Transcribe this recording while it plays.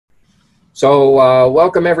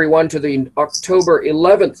Welcome everyone to the October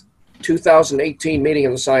 11th, 2018 meeting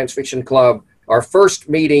of the Science Fiction Club, our first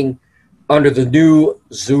meeting under the new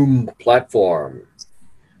Zoom platform.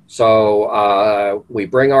 We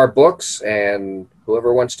bring our books, and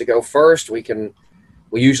whoever wants to go first, we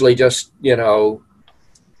usually just, go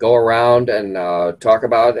around and talk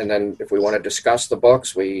about, and then if we want to discuss the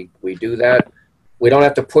books, we do that. We don't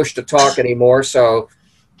have to push to talk anymore, so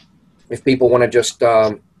if people want to just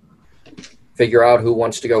figure out who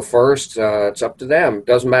wants to go first, it's up to them.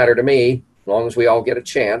 Doesn't matter to me, as long as we all get a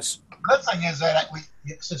chance. Good thing is that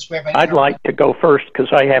since we have I'd like to go first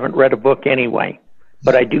because I haven't read a book anyway,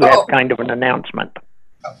 but I do have kind of an announcement.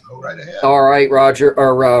 Go right ahead. All right, Roger,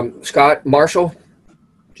 or Scott, Marshall?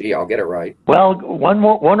 Gee, I'll get it right. Well,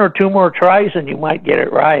 one or two more tries and you might get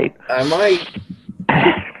it right. I might.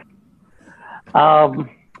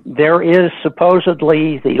 There is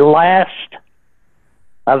supposedly the last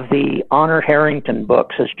of the Honor Harrington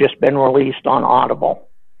books has just been released on Audible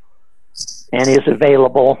and is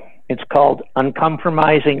available. It's called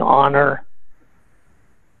Uncompromising Honor,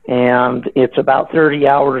 and it's about 30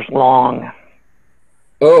 hours long.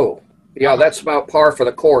 Oh, yeah, that's about par for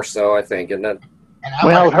the course, though, I think, isn't it?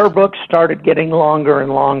 Well, her books started getting longer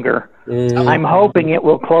and longer. Mm-hmm. I'm hoping it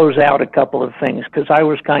will close out a couple of things because I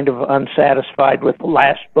was kind of unsatisfied with the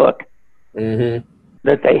last book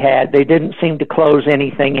that they had. They didn't seem to close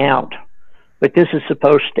anything out, but this is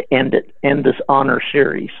supposed to end this Honor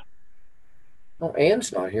series. Oh,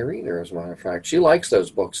 Anne's not here either, as a matter of fact. She likes those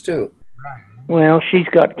books, too. Well, she's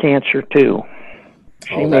got cancer, too.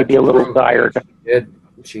 She may be a little tired.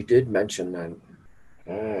 She did mention that.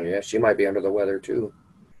 Oh, yeah, she might be under the weather, too.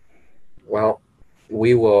 Well,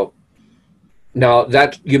 we will... Now,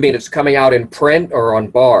 you mean it's coming out in print or on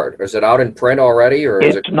Bard? Is it out in print already? Or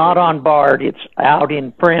it's not on Bard. It's out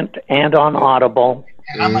in print and on Audible.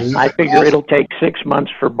 I figure it'll take 6 months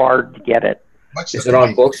for Bard to get it. Is it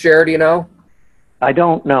on Bookshare, do you know? I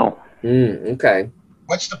don't know. Okay.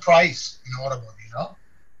 What's the price in Audible, do you know?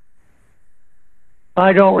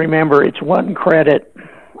 I don't remember. It's one credit.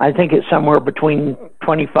 I think it's somewhere between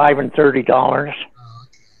 $25 and $30.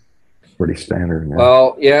 Pretty standard. Yeah.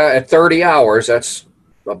 Well, yeah, at 30 hours, that's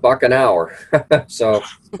 $1 an hour. So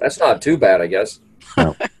that's not too bad, I guess.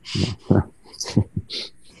 No.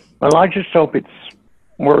 Well, I just hope it's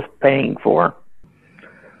worth paying for.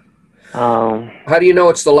 How do you know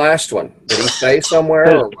it's the last one? Did he say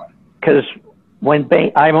somewhere? Because when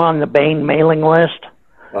I'm on the Bain mailing list,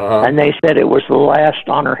 and they said it was the last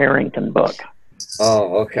Honor Harrington book.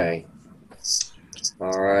 Oh, okay.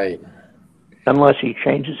 All right. Unless he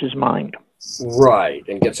changes his mind. Right,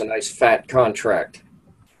 and gets a nice fat contract.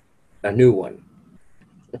 A new one.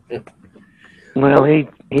 Well,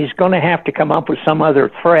 he's going to have to come up with some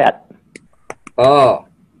other threat. Oh.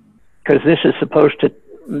 Because this is supposed to...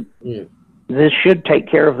 This should take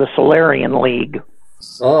care of the Solarian League.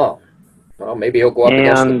 Oh. Well, maybe he'll go up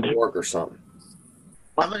against the Borg or something.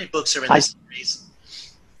 How many books are in this series?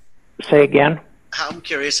 Say again? I'm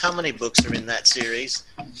curious, how many books are in that series?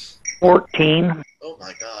 14. Oh,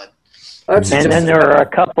 my God. And then there are a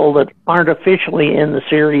couple that aren't officially in the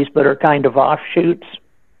series, but are kind of offshoots.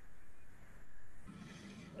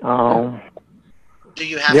 Do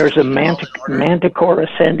you have There's a Manticore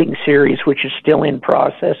Ascending series, which is still in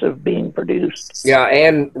process of being produced. Yeah,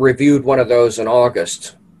 Anne reviewed one of those in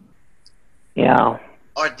August. Yeah.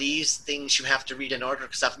 Are these things you have to read in order?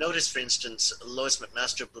 Because I've noticed, for instance, Lois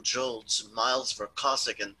McMaster Bujold's Miles for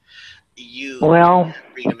Cossack, and you read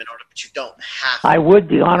them in order, but you don't have to. I would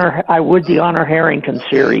the Honor Harrington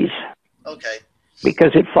series. Okay.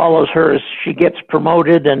 Because it follows her as she gets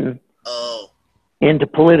promoted and into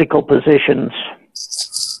political positions.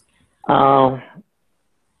 The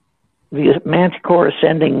Manticore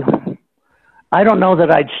Ascending, I don't know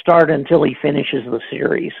that I'd start until he finishes the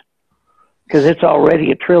series. Because it's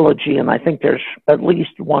already a trilogy, and I think there's at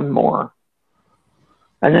least one more.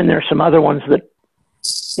 And then there's some other ones that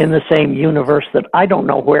in the same universe that I don't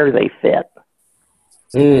know where they fit.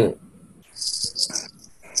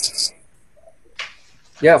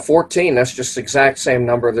 Yeah, 14. That's just the exact same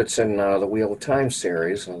number that's in the Wheel of Time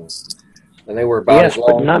series, and they were about as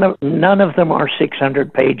long. But none of them are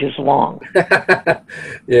 600 pages long.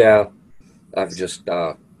 Yeah, I've just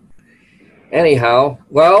anyhow.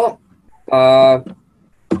 Well. I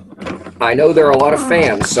know there are a lot of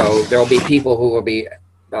fans, so there'll be people who will be,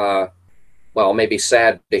 maybe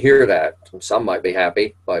sad to hear that. Some might be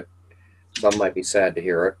happy, but some might be sad to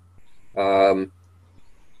hear it.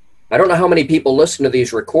 I don't know how many people listen to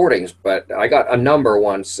these recordings, but I got a number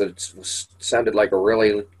once that sounded like a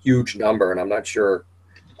really huge number, and I'm not sure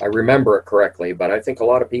I remember it correctly, but I think a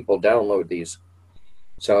lot of people download these.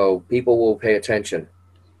 So people will pay attention.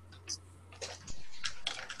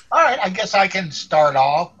 All right, I guess I can start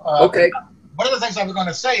off. Okay. One of the things I was going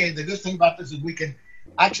to say, the good thing about this is we can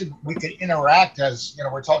interact as,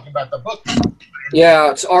 we're talking about the book.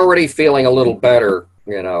 Yeah, it's already feeling a little better,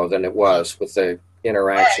 than it was with the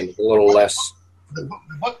interaction, Right. a little less. The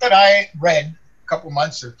book that I read a couple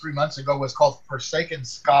months or 3 months ago was called Forsaken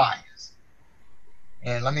Skies.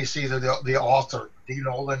 And let me see the author, D.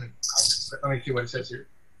 Nolan. Let me see what it says here.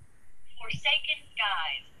 Forsaken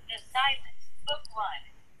Skies, The Silence, Book 1,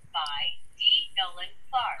 by D. Nolan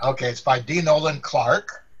Clark. Okay, it's by D. Nolan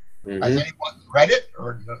Clark. Mhm. Has anyone read it,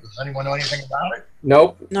 or does anyone know anything about it?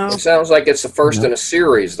 Nope. No. It sounds like it's the first in a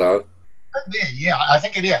series, though. Yeah, I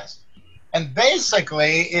think it is. And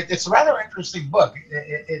basically, it's a rather interesting book.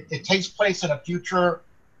 It takes place in a future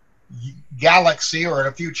galaxy or in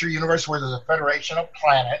a future universe where there's a federation of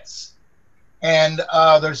planets. And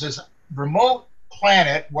there's this remote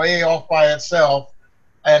planet way off by itself,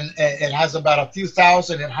 and it has about a few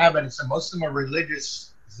thousand inhabitants, and most of them are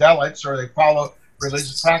religious zealots, or they follow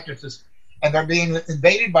religious practices. And they're being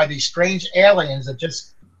invaded by these strange aliens that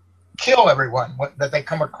just kill everyone that they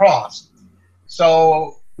come across.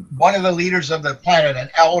 So one of the leaders of the planet, an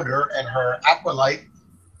elder, and her acolyte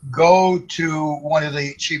go to one of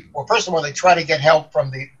the chief. Well, first of all, they try to get help from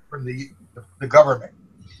the government,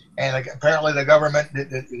 and apparently the government,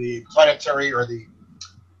 the planetary or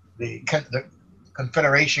the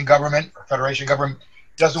Confederation government or Federation government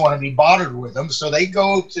doesn't want to be bothered with them. So they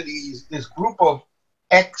go to this group of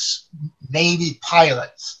ex-Navy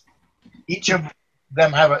pilots. Each of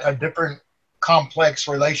them have a different complex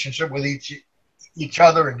relationship with each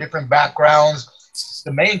other and different backgrounds.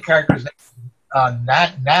 The main character is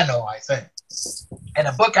Nano, I think. And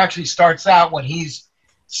the book actually starts out when he's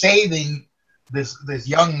saving this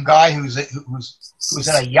young guy who's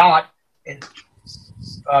in a yacht and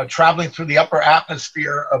traveling through the upper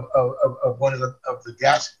atmosphere of one of the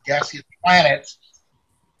gaseous planets.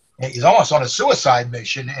 And he's almost on a suicide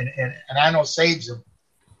mission, and Nano saves him.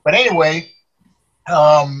 But anyway,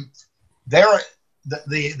 the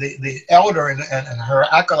elder and her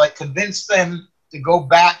acolyte convinced them to go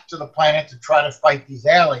back to the planet to try to fight these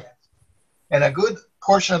aliens. And a good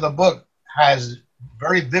portion of the book has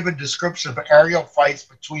very vivid description of aerial fights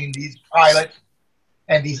between these pilots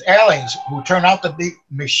and these aliens, who turn out to be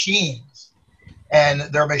machines. And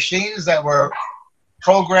they're machines that were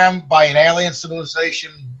programmed by an alien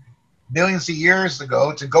civilization millions of years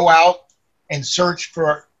ago to go out and search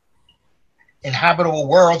for inhabitable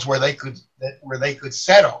worlds where they could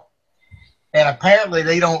settle. And apparently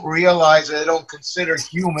they don't realize that they don't consider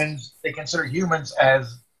humans. They consider humans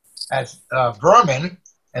as vermin,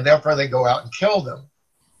 and therefore they go out and kill them.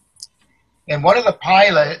 And one of the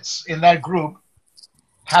pilots in that group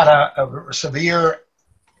had a severe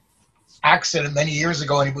accident many years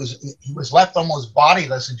ago, and he was left almost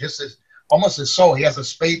bodiless and just almost his soul. He has a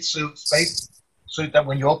space suit that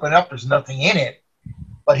when you open up, there's nothing in it.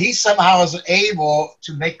 But he somehow is able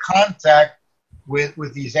to make contact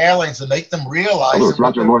with these aliens and make them realize that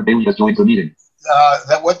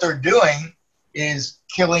what they're doing is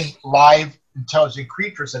killing live intelligent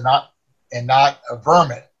creatures and not a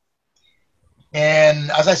vermin.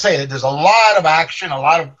 And as I say, there's a lot of action, a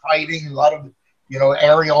lot of fighting, a lot of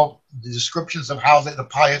aerial descriptions of how the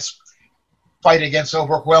pilots fight against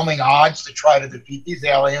overwhelming odds to try to defeat these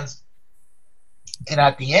aliens. And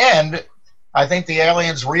at the end, I think the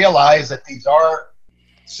aliens realize that these are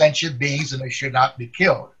sentient beings and they should not be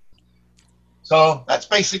killed. So that's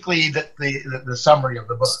basically the summary of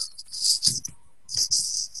the book.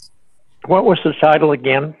 What was the title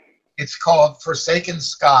again? It's called Forsaken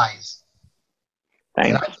Skies.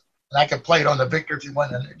 Thanks. And I can play it on the Victor if you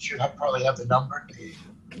want, and it should probably have the number.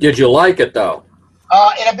 Did you like it, though?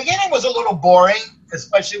 In the beginning, it was a little boring,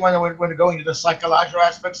 especially when we're going into the psychological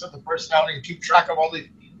aspects of the personality and keep track of all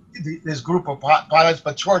this group of pilots.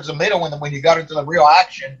 But towards the middle, when you got into the real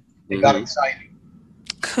action, it got exciting.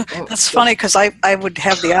 That's funny, because I would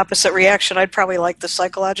have the opposite reaction. I'd probably like the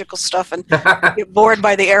psychological stuff and get bored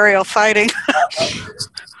by the aerial fighting.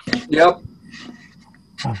 Yep.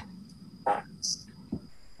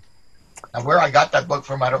 Now, where I got that book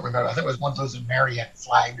from, I don't remember. I think it was one of those that Mary had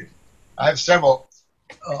flagged. I have several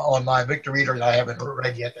on my Victor Reader that I haven't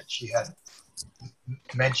read yet that she had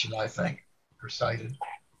mentioned, I think, or cited.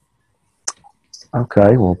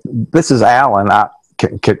 Okay, well, this is Alan.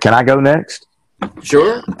 Can I go next?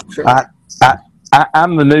 Sure.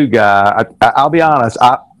 I'm the new guy. I'll be honest.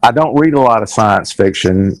 I don't read a lot of science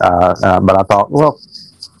fiction, but I thought, well,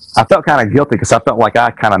 I felt kind of guilty because I felt like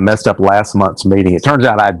I kind of messed up last month's meeting. It turns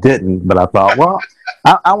out I didn't, but I thought, well,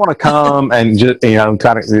 I want to come and just,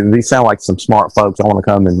 kind of, these sound like some smart folks. I want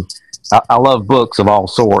to come and I love books of all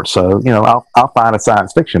sorts. So, I'll find a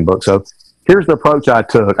science fiction book. So here's the approach I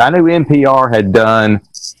took. I knew NPR had done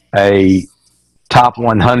a top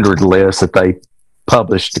 100 list that they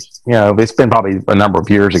published, it's been probably a number of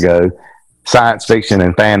years ago, science fiction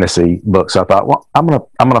and fantasy books. I thought, well, I'm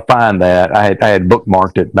gonna find that. I had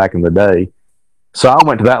bookmarked it back in the day, so I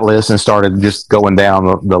went to that list and started just going down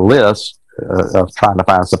the list of trying to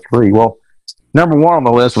find stuff to read. Well, number one on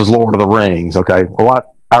the list was Lord of the Rings. Okay, well,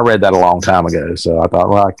 I read that a long time ago, so I thought,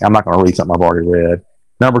 well, I'm not going to read something I've already read.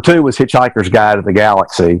 Number two was Hitchhiker's Guide to the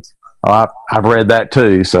Galaxy. I've read that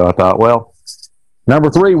too, so I thought, well.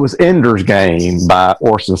 Number three was Ender's Game by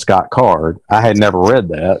Orson Scott Card. I had never read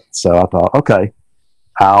that, so I thought, okay,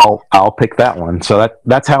 I'll pick that one. So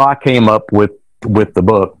that's how I came up with the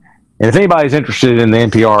book. And if anybody's interested in the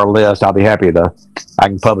NPR list, I'll be happy I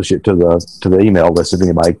can publish it to the email list if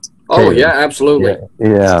anybody cares. Oh yeah, absolutely.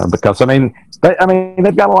 Yeah, because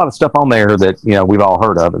they've got a lot of stuff on there that we've all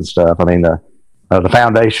heard of and stuff. I mean the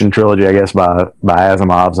Foundation trilogy, I guess by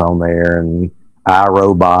Asimov's on there, and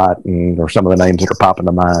iRobot, or some of the names that are popping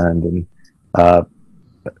to mind, and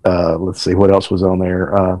let's see what else was on there.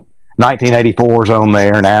 1984 is on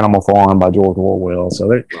there, and Animal Farm by George Orwell.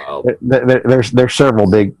 So there's several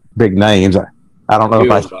big names. I don't know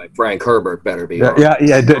if by Frank Herbert better be.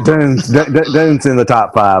 Yeah. Dune's in the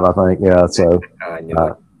top 5, I think. Yeah. So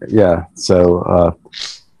yeah. So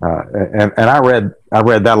and I read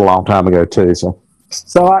that a long time ago too.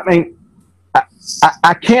 So I mean.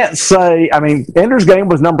 I can't say. I mean, Ender's Game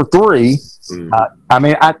was number 3.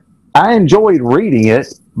 I enjoyed reading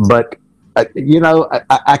it, but I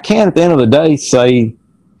can't at the end of the day say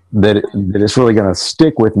that it's really going to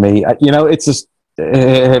stick with me. It's just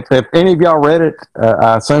if any of y'all read it,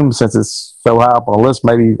 I assume since it's so high up on the list,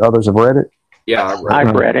 maybe others have read it. Yeah,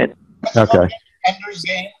 I've read it. Okay. Ender's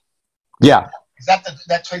Game. Yeah. Is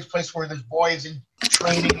that takes place where this boy is in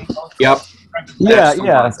training? Yep. Yeah.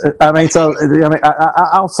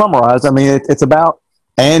 I'll summarize. It's about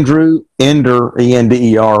Andrew Ender,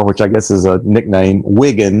 E-N-D-E-R, which I guess is a nickname,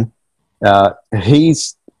 Wiggin. I'm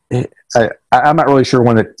not really sure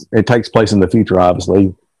when it takes place in the future,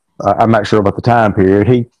 obviously. I'm not sure about the time period.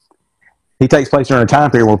 He takes place during a time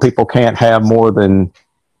period where people can't have more than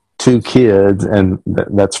 2 kids, and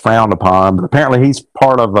that's frowned upon. But apparently he's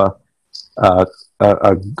part of a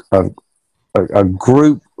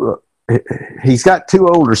group. He's got 2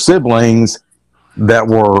 older siblings that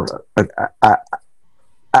were.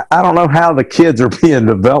 I don't know how the kids are being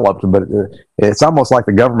developed, but it's almost like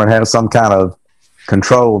the government has some kind of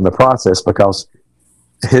control in the process, because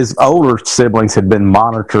his older siblings had been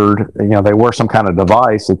monitored. They wear some kind of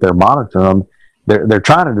device that they're monitoring them. They're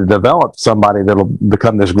trying to develop somebody that'll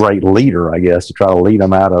become this great leader, I guess, to try to lead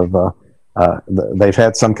them out of. They've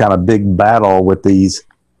had some kind of big battle with these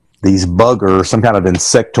buggers, some kind of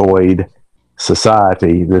insectoid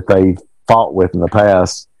society that they've fought with in the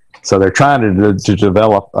past. So they're trying to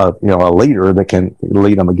develop a leader that can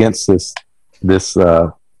lead them against this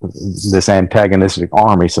antagonistic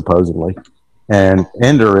army, supposedly. And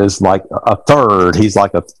Ender is like a third. He's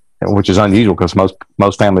like which is unusual because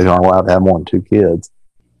most families aren't allowed to have more than 2 kids.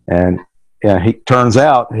 And he turns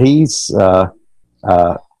out he's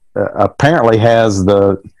apparently has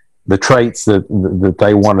the traits that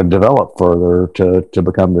they want to develop further to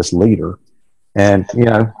become this leader. And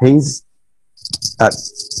he's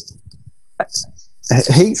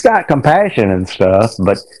got compassion and stuff,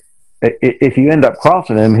 but if you end up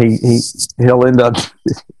crossing him, he'll end up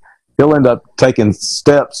taking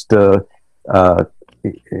steps to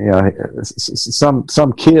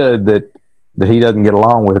some kid that he doesn't get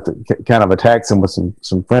along with, kind of attacks him with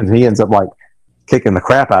some friends. He ends up like kicking the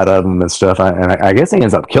crap out of him and stuff, and I guess he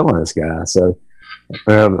ends up killing this guy. So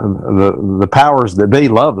the powers that be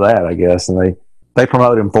love that, I guess, and they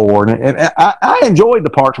promote him forward. And I enjoyed the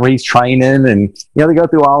parts where he's training, and they go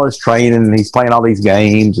through all his training, and he's playing all these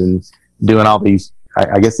games and doing all these,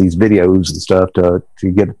 I guess, these videos and stuff to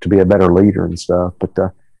get to be a better leader and stuff. But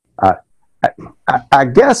I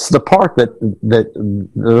guess the part that the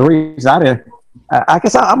reason I didn't. I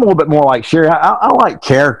guess I'm a little bit more like Sherry. I like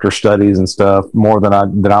character studies and stuff more than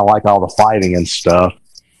I like all the fighting and stuff.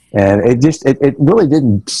 And it really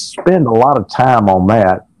didn't spend a lot of time on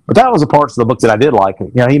that. But that was the parts of the book that I did like.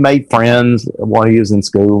 He made friends while he was in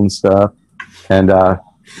school and stuff. And and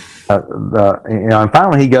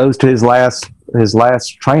finally he goes to his last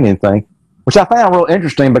training thing, which I found real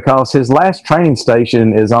interesting because his last training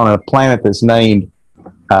station is on a planet that's named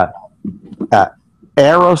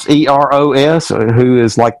Eros, Eros, who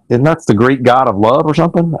is like, and that's the Greek god of love or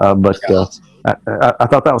something. I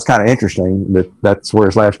thought that was kind of interesting that that's where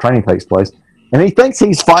his last training takes place, and he thinks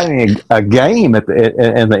he's fighting a game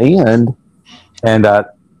in the end, and I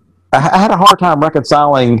had a hard time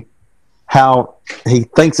reconciling how he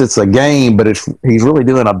thinks it's a game, but he's really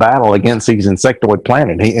doing a battle against these insectoid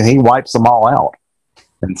planet, and he wipes them all out,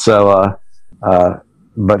 and so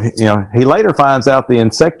but he later finds out the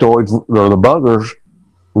insectoids or the buggers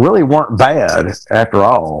really weren't bad after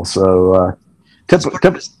all. So it's part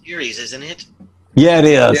of a series, isn't it? Yeah, it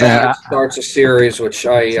is. Yeah, it starts a series, which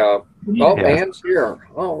Anne's here.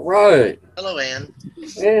 All right. Hello, Anne.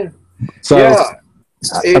 Yeah. So, yeah.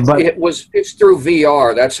 It's through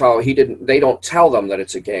VR. That's how they don't tell them that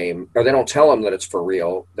it's a game, or they don't tell them that it's for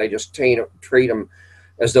real. They just treat him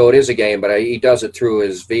as though it is a game, but he does it through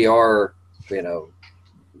his VR,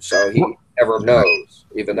 so he never knows,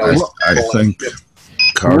 even though I think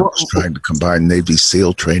Carl was trying to combine Navy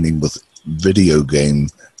SEAL training with video game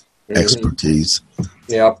expertise.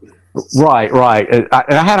 Yep. Right. I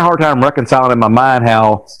had a hard time reconciling in my mind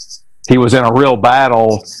how he was in a real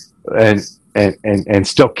battle and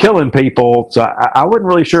still killing people. So I wasn't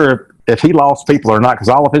really sure if he lost people or not, because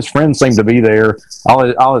all of his friends seemed to be there.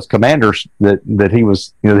 All his commanders that he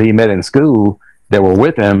was, that he met in school that were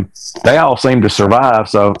with him, they all seemed to survive.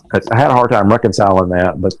 So I had a hard time reconciling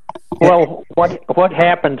that. But what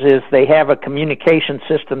happens is they have a communication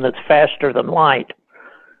system that's faster than light,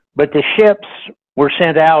 but the ships were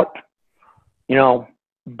sent out,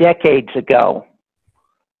 decades ago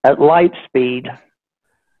at light speed,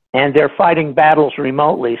 and they're fighting battles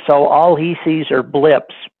remotely. So all he sees are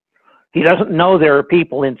blips. He doesn't know there are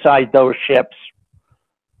people inside those ships,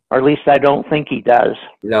 or at least I don't think he does.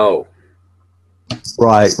 No.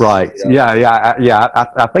 Right. Yeah.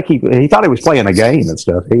 I think he thought he was playing a game and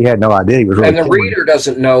stuff. He had no idea he was really. And the reader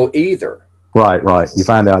doesn't know either. Right. You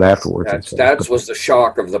find out afterwards. That was the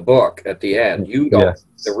shock of the book at the end. You don't. Yeah.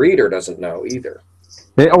 The reader doesn't know either.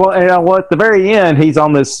 Yeah, well, at the very end, he's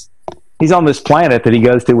on this planet that he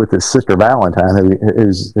goes to with his sister Valentine,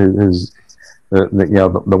 who's the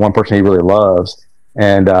one person he really loves,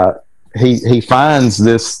 and he finds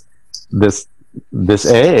this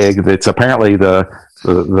egg that's apparently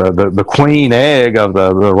the queen egg of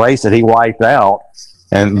the race that he wiped out,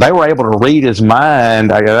 and they were able to read his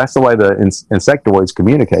mind. That's the way the insectoids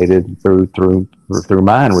communicated through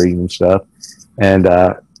mind reading and stuff,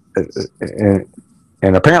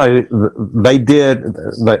 and apparently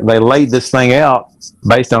they laid this thing out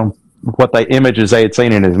based on what images they had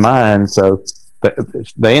seen in his mind. So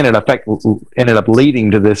they ended up leading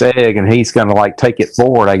to this egg, and he's going to take it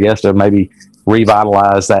forward, I guess, to maybe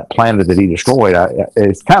revitalize that planet that he destroyed.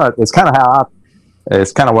 It's kind of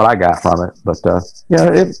what I got from it. But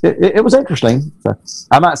it was interesting. So,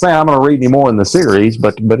 I'm not saying I'm going to read any more in the series,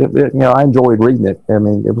 but I enjoyed reading it. I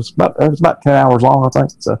mean, it was about 10 hours long, I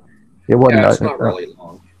think. So it wasn't. It's not really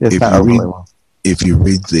long. It's not really long. If you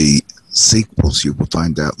read the sequels, you will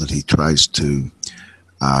find out that he tries to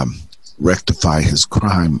rectify his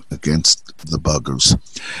crime against the buggers.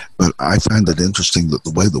 But I find it interesting that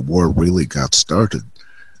the way the war really got started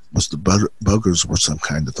was the buggers were some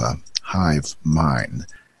kind of a hive mind,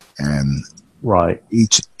 and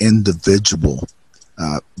each individual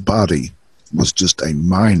body was just a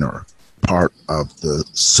minor part of the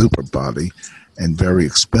super body and very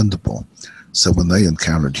expendable. So when they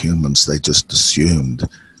encountered humans, they just assumed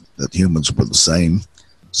that humans were the same.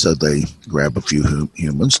 So they grab a few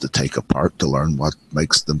humans to take apart to learn what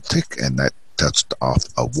makes them tick, and that touched off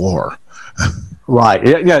a war. Right.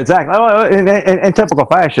 Yeah, exactly. In typical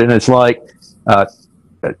fashion, it's like a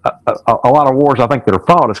lot of wars I think that are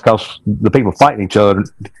fought is because the people fighting each other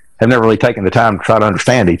have never really taken the time to try to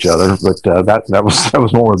understand each other. But that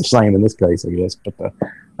was more of the same in this case, I guess. But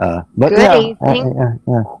Good evening.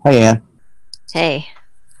 Hey, Ann. Hey.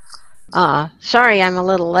 Sorry I'm a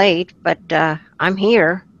little late, but I'm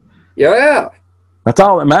here. Yeah. That's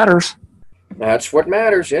all that matters. That's what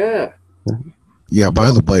matters, yeah. Yeah,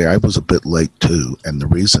 by the way, I was a bit late too, and the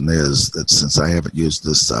reason is that since I haven't used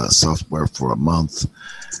this software for a month,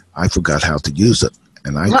 I forgot how to use it,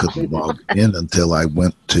 and I couldn't log in until I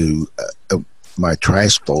went to my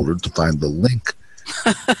trash folder to find the link,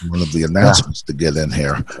 one of the announcements to get in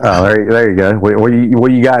here. Oh, there you go.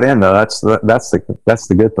 Well, you got in though. That's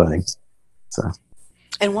the good thing. So.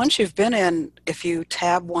 And once you've been in, if you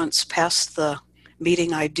tab once past the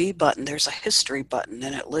meeting ID button, there's a history button,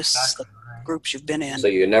 and it lists the groups you've been in. So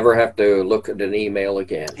you never have to look at an email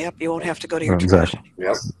again. Yep, you won't have to go to your exactly.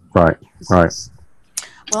 Yep. Right.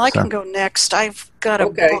 Well, I can go next. I've got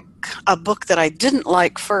a book that I didn't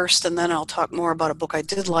like first, and then I'll talk more about a book I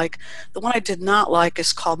did like. The one I did not like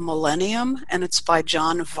is called Millennium, and it's by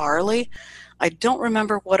John Varley. I don't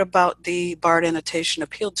remember what about the Bard annotation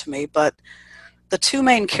appealed to me, but the two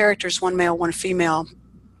main characters, one male, one female,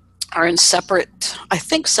 are in separate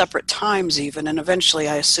times even, and eventually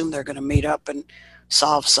I assume they're going to meet up and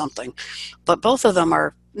solve something. But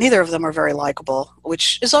neither of them are very likable,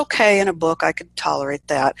 which is okay in a book. I could tolerate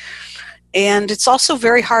that. And it's also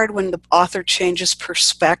very hard when the author changes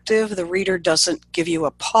perspective. The reader doesn't give you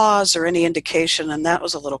a pause or any indication, and that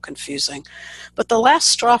was a little confusing. But the last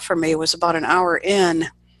straw for me was about an hour in.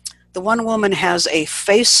 The one woman has a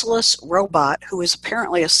faceless robot who is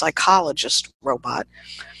apparently a psychologist robot.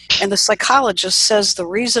 And the psychologist says the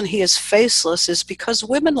reason he is faceless is because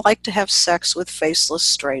women like to have sex with faceless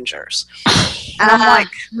strangers. And I'm like,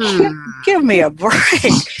 give me a break.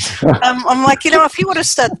 I'm like, if he would have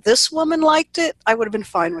said this woman liked it, I would have been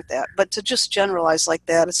fine with that. But to just generalize like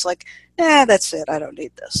that, it's like, that's it. I don't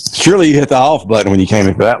need this. Surely you hit the off button when you came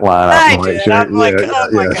into that line. I did. I'm like,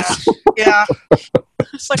 oh my gosh. Yeah.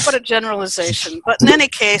 It's like, what a generalization. But in any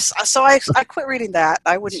case, so I quit reading that.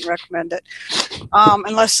 I wouldn't recommend it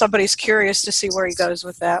unless somebody's curious to see where he goes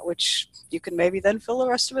with that, which you can maybe then fill the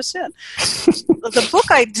rest of us in. The book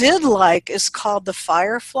I did like is called The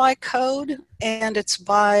Firefly Code, and it's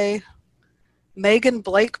by Megan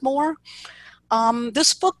Blakemore.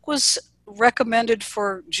 This book was recommended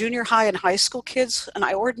for junior high and high school kids, and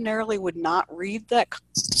I ordinarily would not read that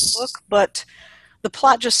book, but the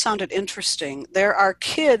plot just sounded interesting. There are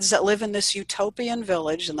kids that live in this utopian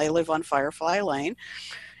village, and they live on Firefly Lane,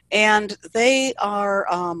 and they are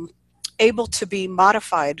able to be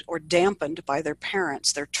modified or dampened by their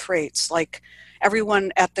parents, their traits. Like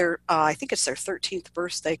everyone at their, I think it's their 13th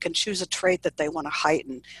birthday, can choose a trait that they want to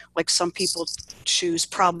heighten. Like some people choose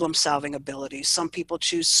problem-solving abilities. Some people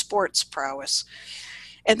choose sports prowess.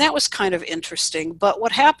 And that was kind of interesting. But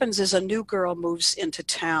what happens is a new girl moves into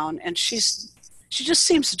town, and she just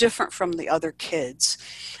seems different from the other kids.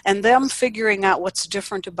 And them figuring out what's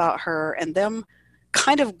different about her, and them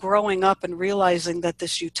kind of growing up and realizing that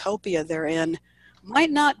this utopia they're in might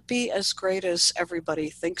not be as great as everybody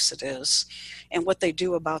thinks it is, and what they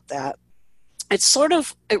do about that.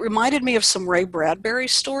 It reminded me of some Ray Bradbury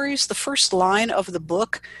stories. The first line of the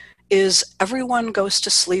book is everyone goes to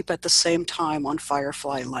sleep at the same time on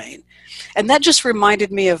Firefly Lane. And that just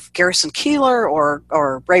reminded me of Garrison Keillor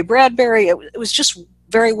or Ray Bradbury. It was just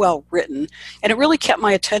very well written, and it really kept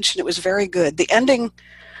my attention. It was very good. The ending,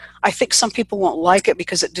 I think some people won't like it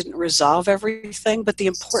because it didn't resolve everything, but the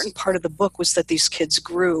important part of the book was that these kids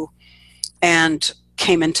grew and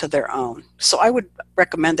came into their own. So I would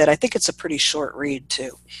recommend that. I think it's a pretty short read,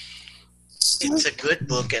 too. It's a good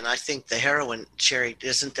book, and I think the heroine, Sherry,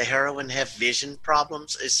 doesn't the heroine have vision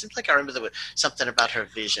problems? It seems like I remember there was something about her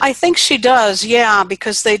vision. I think she does, yeah,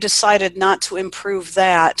 because they decided not to improve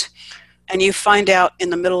that. And you find out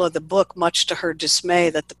in the middle of the book, much to her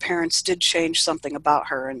dismay, that the parents did change something about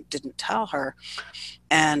her and didn't tell her.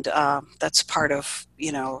 And that's part of,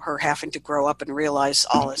 her having to grow up and realize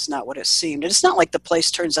all is not what it seemed. And it's not like the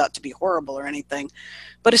place turns out to be horrible or anything,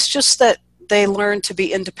 but it's just that they learn to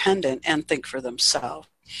be independent and think for themselves.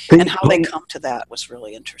 And how they come to that was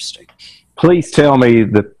really interesting. Please tell me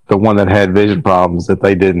that the one that had vision problems, that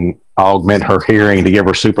they didn't augment her hearing to give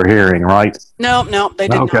her super hearing, right? No, they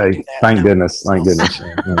didn't. Okay, do that, thank goodness. Okay.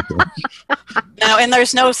 No, and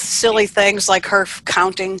there's no silly things like her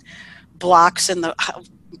counting blocks in the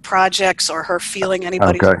projects or her feeling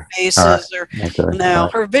anybody's faces.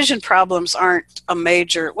 Right. Her vision problems aren't a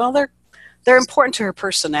major. Well, they're important to her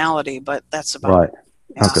personality, but that's about it.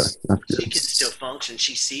 Yeah. Okay, that's good. She can still function.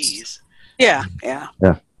 She sees. Yeah.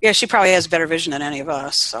 She probably has better vision than any of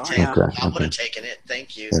us. So yeah. I would have taken it.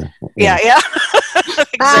 Thank you. Yeah.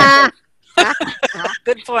 Exactly.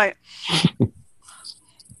 Good point. Do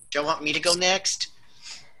you want me to go next?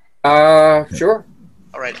 Sure.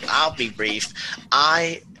 All right, I'll be brief.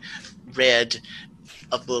 I read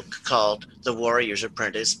a book called The Warrior's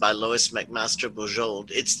Apprentice by Lois McMaster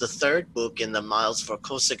Bujold. It's the third book in the Miles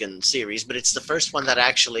Vorkosigan series, but it's the first one that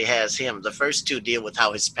actually has him. The first two deal with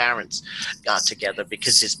how his parents got together,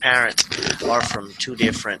 because his parents are from two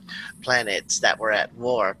different planets that were at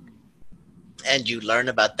war. And you learn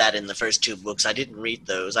about that in the first two books. I didn't read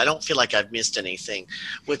those. I don't feel like I've missed anything.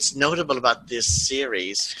 What's notable about this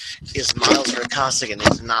series is Miles Vorkosigan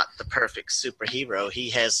is not the perfect superhero.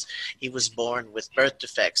 He was born with birth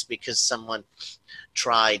defects because someone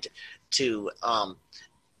tried to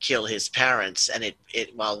kill his parents, and it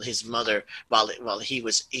while his mother she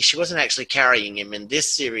wasn't actually carrying him. In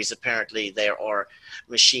this series, apparently there are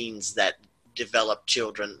machines that develop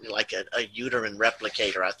children, like a uterine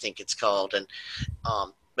replicator, I think it's called, and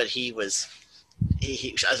but he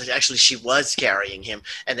actually she was carrying him,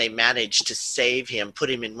 and they managed to save him, put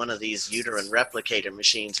him in one of these uterine replicator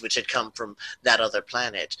machines, which had come from that other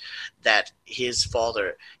planet. That his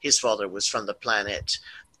father was from the planet.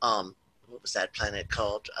 What was that planet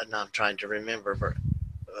called? Now I'm trying to remember.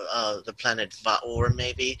 The planet Vaor,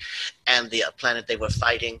 maybe, and the planet they were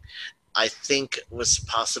fighting, I think, was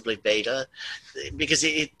possibly Beta, because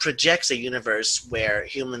it projects a universe where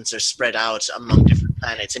humans are spread out among different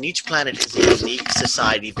planets, and each planet is a unique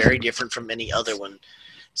society, very different from any other one.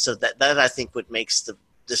 So that I think what makes the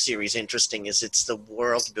series interesting is it's the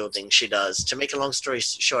world building she does. To make a long story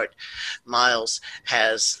short, Miles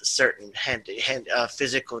has certain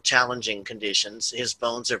physical challenging conditions. His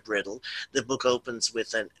bones are brittle. The book opens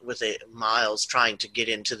with a Miles trying to get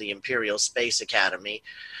into the Imperial Space Academy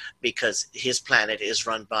because his planet is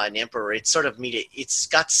run by an emperor. It's sort of it's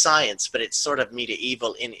got science, but it's sort of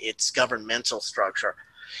medieval in its governmental structure.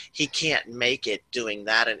 He can't make it doing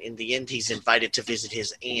that, and in the end he's invited to visit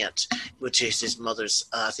his aunt, which is his mother's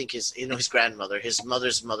his grandmother. His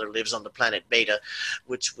mother's mother lives on the planet Beta,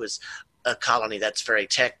 which was a colony that's very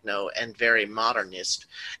techno and very modernist.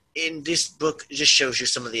 In this book, it just shows you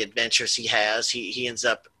some of the adventures he has. He ends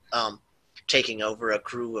up taking over a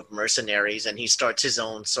crew of mercenaries, and he starts his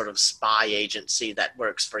own sort of spy agency that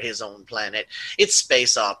works for his own planet. It's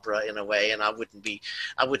space opera in a way, and I wouldn't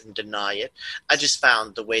deny it. I just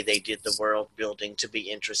found the way they did the world building to be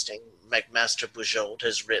interesting. McMaster Bujold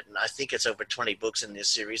has written, I think it's over 20 books in this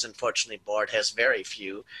series. Unfortunately, Bard has very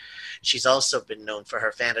few. She's also been known for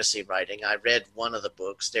her fantasy writing. I read one of the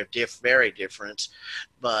books. They're very different,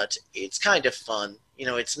 but it's kind of fun.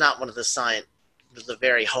 It's not one of the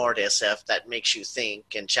very hard SF that makes you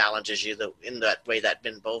think and challenges you in that way that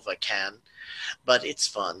Ben Bova can, but it's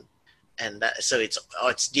fun. And so it's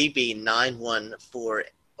DB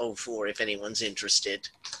 91404 if anyone's interested.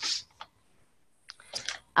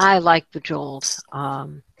 I like Bujold.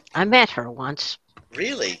 I met her once.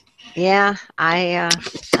 Really? Yeah, I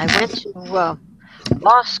went to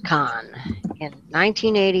LostCon in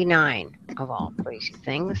 1989, of all crazy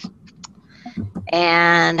things.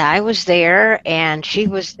 And I was there, and she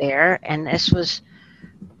was there, and this was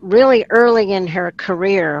really early in her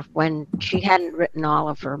career when she hadn't written all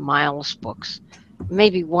of her Miles books,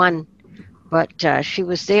 maybe one, but she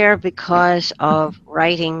was there because of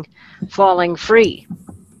writing Falling Free.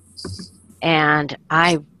 And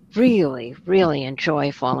I really, really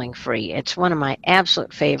enjoy Falling Free. It's one of my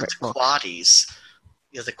absolute favorite books. Quaddies.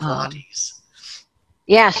 The Quaddies.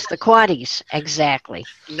 Yes, the Quaddies, exactly.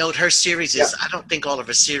 Note her series is, I don't think all of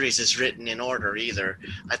her series is written in order either.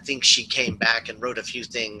 I think she came back and wrote a few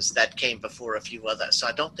things that came before a few others. So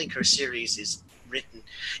I don't think her series is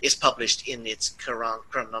published in its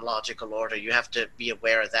chronological order. You have to be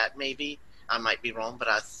aware of that, maybe. I might be wrong, but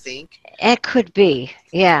I think. It could be,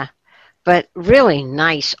 yeah. But really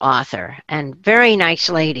nice author and very nice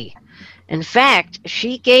lady. In fact,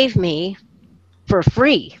 she gave me for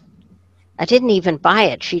free, I didn't even buy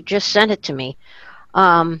it, she just sent it to me,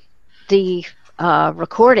 the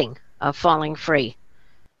recording of Falling Free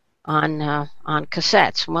on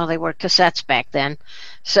cassettes. Well, they were cassettes back then,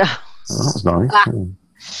 so that was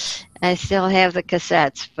nice. I still have the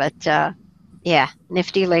cassettes, but yeah,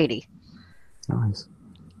 nifty lady. Nice.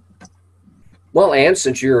 Well, Anne,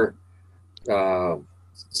 since you're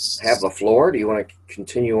have the floor, do you want to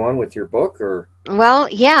continue on with your book, or? Well,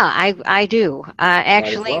 yeah, I do.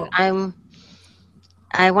 Actually, well.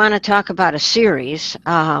 I want to talk about a series,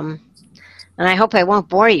 and I hope I won't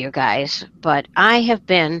bore you guys, but I have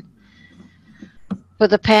been, for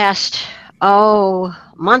the past,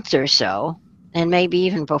 month or so, and maybe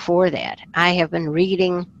even before that, I have been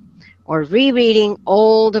reading or rereading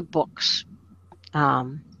old books,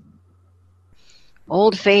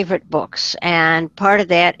 old favorite books, and part of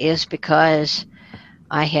that is because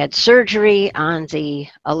I had surgery on the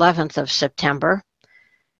 11th of September,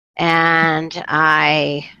 and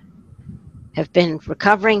I have been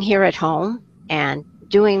recovering here at home and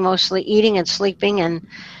doing mostly eating and sleeping and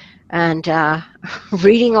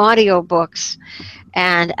reading audiobooks,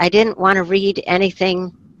 and I didn't want to read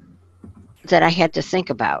anything that I had to think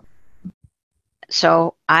about.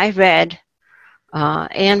 So I read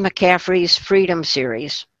Anne McCaffrey's Freedom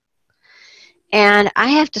series, and I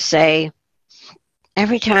have to say,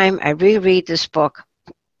 every time I reread this book,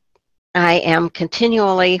 I am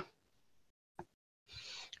continually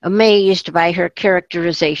amazed by her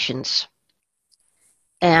characterizations.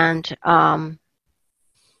 and I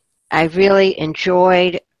really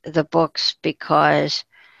enjoyed the books because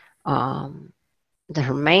her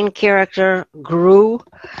main character grew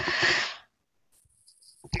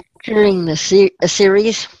during the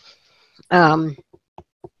series. Her,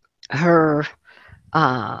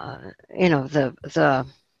 as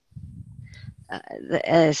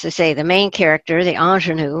I say, the main character, the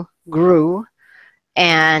ingenue, grew,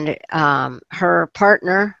 and her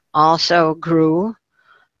partner also grew,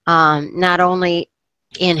 not only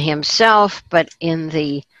in himself, but in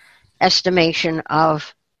the estimation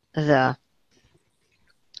of the,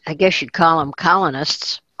 I guess you'd call them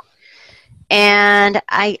colonists. And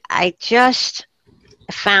I just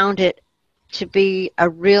found it to be a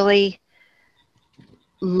really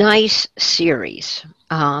nice series.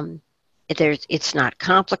 It's not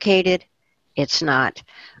complicated. It's not,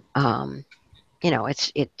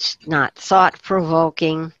 it's not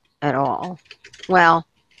thought-provoking at all. Well,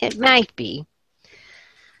 it might be,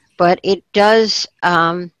 but it does.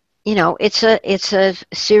 It's a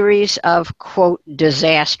series of, quote,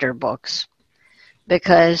 disaster books,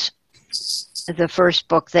 because the first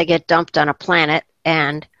book, they get dumped on a planet,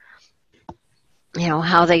 and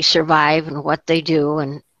how they survive and what they do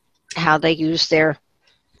and how they use their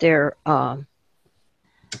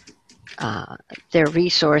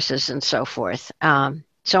resources and so forth.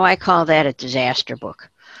 So I call that a disaster book.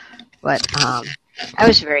 But I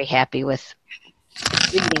was very happy with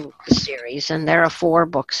reading the series, and there are 4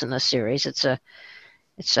 books in the series. It's a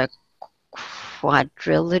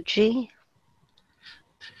quadrilogy.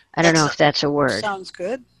 I don't know if that's a word. Sounds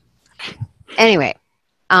good. Anyway,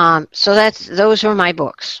 so those are my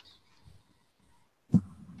books.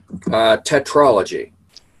 Tetralogy.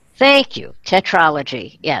 Thank you.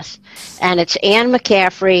 Tetralogy, yes. And it's Anne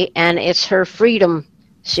McCaffrey, and it's her Freedom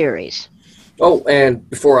series. Oh, and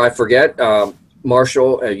before I forget,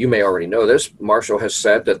 Marshall, you may already know this, Marshall has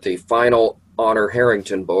said that the final Honor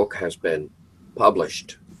Harrington book has been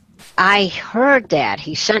published. I heard that.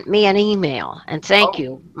 He sent me an email, and thank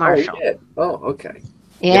you, Marshall. Oh, he did? Oh, okay.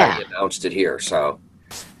 Yeah. He announced it here, so.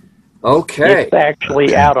 Okay. It's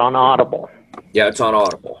actually out on Audible. Yeah, it's on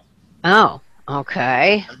Audible. Oh,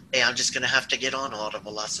 okay. Hey, I'm just going to have to get on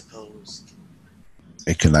Audible, I suppose.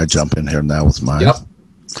 Hey, can I jump in here now with mine? Yep.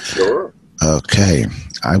 Sure. Okay.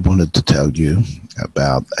 I wanted to tell you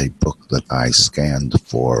about a book that I scanned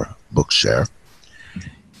for Bookshare.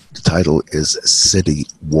 The title is City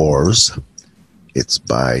Wars. It's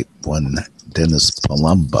by one Dennis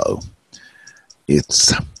Palumbo.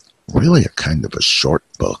 It's really a kind of a short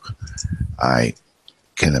book. I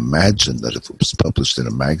can imagine that if it was published in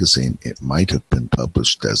a magazine, it might have been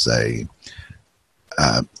published as a,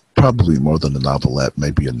 probably more than a novelette,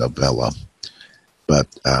 maybe a novella. But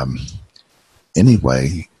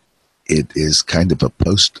anyway, it is kind of a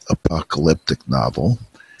post-apocalyptic novel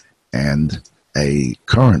and a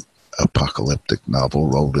current apocalyptic novel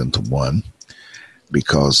rolled into one,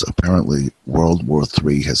 because apparently World War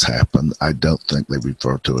III has happened. I don't think they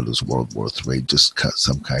refer to it as World War III, just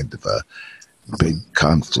some kind of a big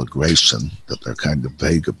conflagration that they're kind of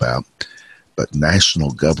vague about. But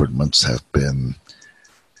national governments have been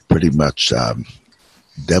pretty much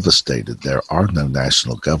devastated. There are no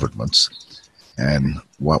national governments. And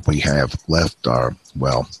what we have left are,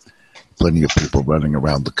 well, plenty of people running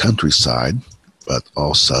around the countryside, but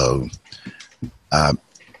also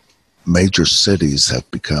major cities have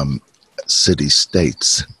become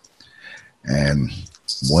city-states. And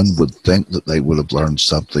one would think that they would have learned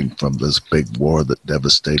something from this big war that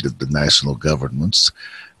devastated the national governments,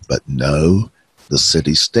 but no, the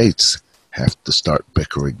city-states have to start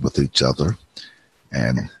bickering with each other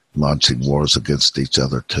and launching wars against each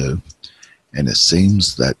other too. And it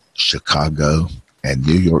seems that Chicago and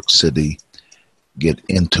New York City get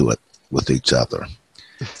into it with each other.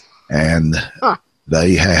 And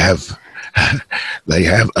they have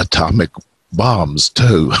atomic bombs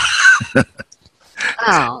too.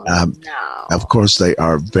 Oh, no. Of course, they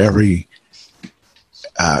are very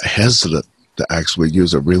hesitant to actually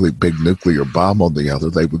use a really big nuclear bomb on the other.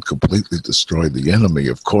 They would completely destroy the enemy,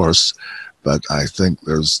 of course. But I think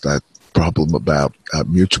there's that problem about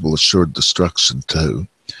mutual assured destruction too.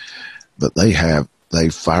 But they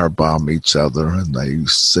firebomb each other, and they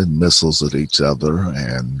send missiles at each other,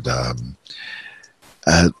 and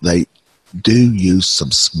they do use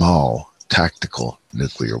some small tactical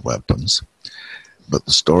nuclear weapons. But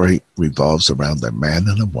the story revolves around a man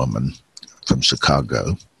and a woman from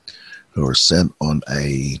Chicago who are sent on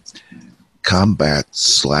a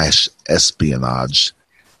combat/espionage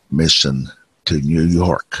mission to New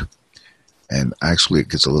York. And actually, it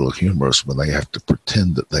gets a little humorous when they have to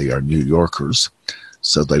pretend that they are New Yorkers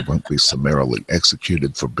so they won't be summarily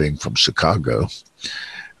executed for being from Chicago.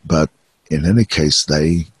 But in any case,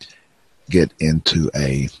 they end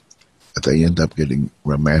up getting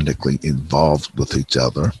romantically involved with each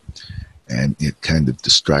other, and it kind of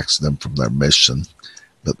distracts them from their mission,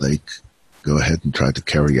 but they go ahead and try to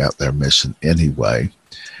carry out their mission anyway.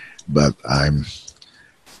 But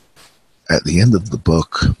at the end of the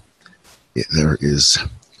book,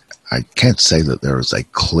 I can't say that there is a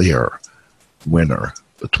clear winner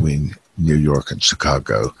between New York and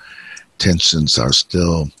Chicago. Tensions are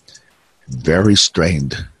still very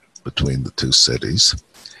strained between the two cities.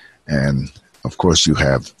 And of course, you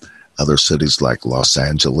have other cities like Los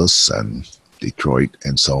Angeles and Detroit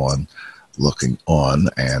and so on looking on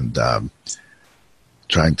and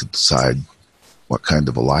trying to decide what kind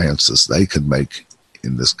of alliances they can make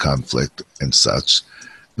in this conflict and such.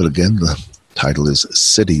 But again, the title is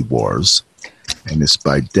City Wars, and it's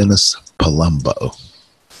by Dennis Palumbo.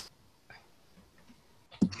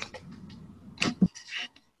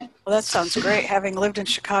 Well, that sounds great. Having lived in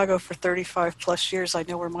Chicago for 35 plus years, I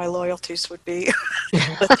know where my loyalties would be.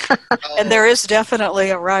 And there is definitely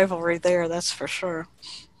a rivalry there, that's for sure.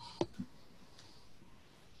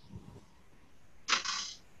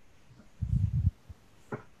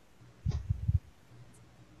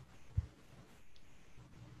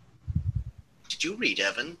 Did you read,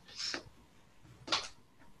 Evan?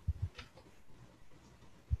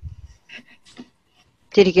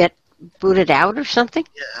 Did he get booted out or something?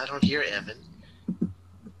 Yeah, I don't hear Evan.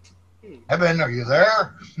 Evan, are you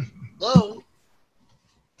there? Hello?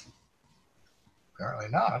 Apparently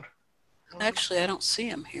not. Actually, I don't see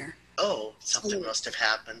him here. Oh, something must have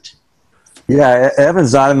happened. Yeah,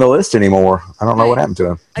 Evan's not in the list anymore. I don't know what happened to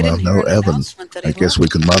him. I Well, didn't hear no an Evan. announcement that he I guess left.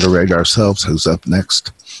 we can moderate ourselves. Who's up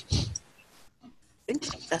next? I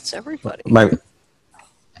think that's everybody. Maybe.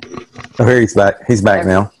 Oh, here he's back. He's back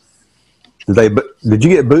now. Did you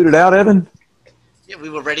get booted out, Evan? Yeah, we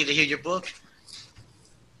were ready to hear your book.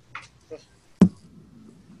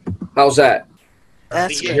 How's that?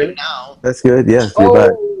 That's we good. hear you now. That's good. Yes, you're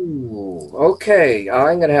back. Oh, okay.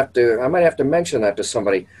 I might have to mention that to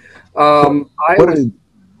somebody. What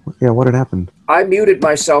had happened? I muted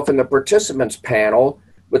myself in the participants panel,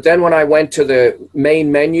 but then when I went to the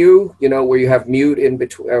main menu, where you have mute in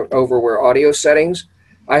between over where audio settings,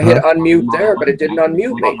 I hit unmute there, but it didn't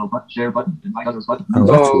unmute me. Oh,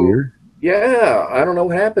 that's weird. Yeah, I don't know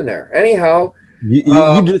what happened there. Anyhow,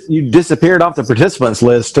 You disappeared off the participants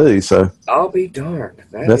list too, so I'll be darned.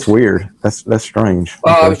 that's weird. That's strange.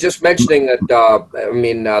 I was just mentioning that.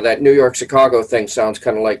 That New York Chicago thing sounds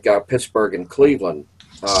kind of like Pittsburgh and Cleveland.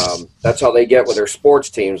 That's how they get with their sports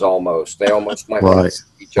teams. Almost, they almost might Right.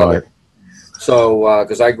 each other. So,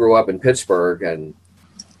 because I grew up in Pittsburgh, and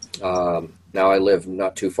now I live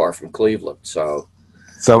not too far from Cleveland. So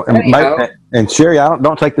and Sherry, I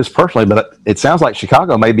don't take this personally, but it sounds like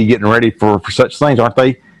Chicago may be getting ready for such things, aren't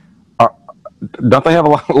they? Don't they have a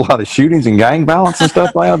lot of shootings and gang violence and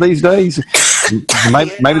stuff now these days?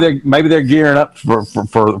 Maybe they're gearing up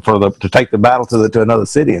to take the battle to another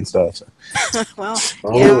city and stuff. So. Well,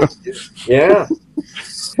 yeah.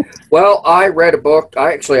 Well, I read a book.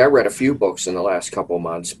 I read a few books in the last couple of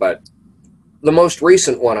months, but the most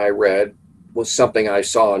recent one I read was something I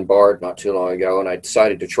saw on Bard not too long ago, and I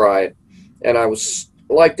decided to try it, and I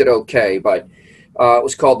liked it okay, but it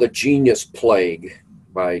was called The Genius Plague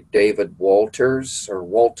by David Walters, or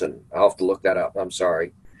Walton. I'll have to look that up. I'm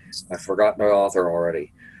sorry. I've forgotten the author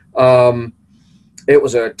already. It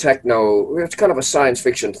was it's kind of a science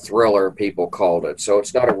fiction thriller, people called it, so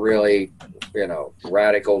it's not a really,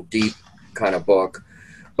 radical, deep kind of book,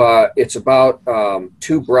 but it's about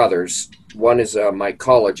two brothers. One is a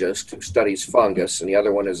mycologist who studies fungus, and the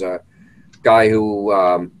other one is a guy who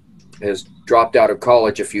has dropped out of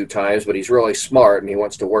college a few times, but he's really smart, and he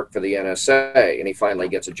wants to work for the NSA, and he finally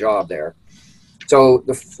gets a job there. So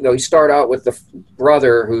you start out with the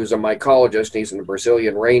brother who's a mycologist, and he's in the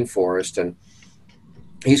Brazilian rainforest, and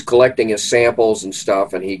he's collecting his samples and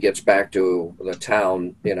stuff, and he gets back to the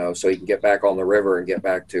town, so he can get back on the river and get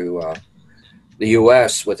back to the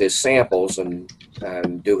U.S. with his samples and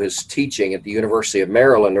do his teaching at the University of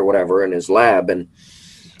Maryland or whatever in his lab.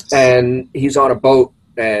 And he's on a boat,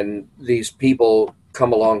 and these people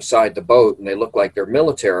come alongside the boat, and they look like they're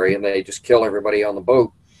military, and they just kill everybody on the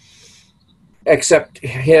boat, except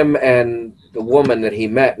him and the woman that he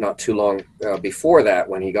met not too long before that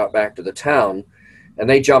when he got back to the town. And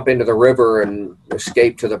they jump into the river and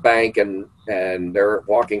escape to the bank, and they're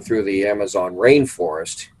walking through the Amazon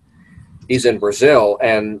rainforest. He's in Brazil,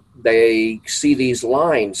 and they see these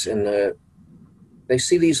lines in the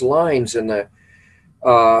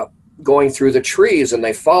going through the trees, and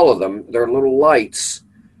they follow them. They're little lights,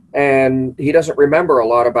 and he doesn't remember a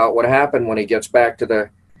lot about what happened when he gets back to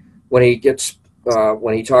when he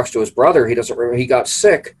talks to his brother. He doesn't remember. He got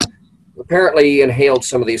sick. Apparently, he inhaled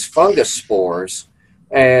some of these fungus spores.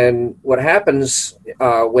 And what happens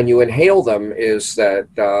when you inhale them is that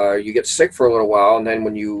you get sick for a little while, and then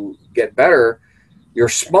when you get better, you're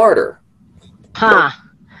smarter. Huh.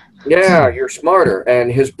 Yeah, you're smarter.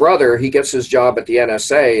 And his brother, he gets his job at the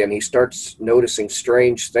NSA, and he starts noticing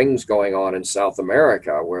strange things going on in South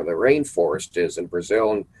America, where the rainforest is, in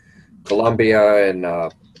Brazil and Colombia and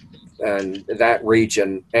that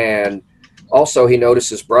region. And also, he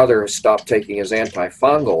noticed his brother has stopped taking his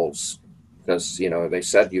antifungals, because, they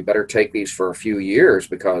said you better take these for a few years,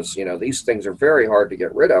 because, these things are very hard to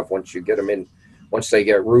get rid of once you get them in, once they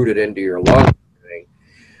get rooted into your lungs.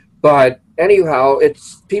 But anyhow,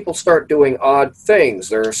 people start doing odd things.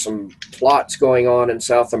 There are some plots going on in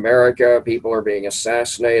South America. People are being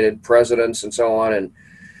assassinated, presidents and so on. And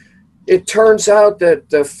it turns out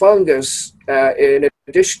that the fungus, in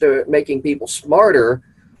addition to making people smarter,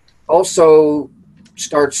 also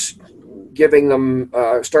starts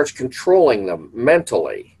starts controlling them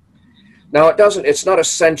mentally. Now, it's not a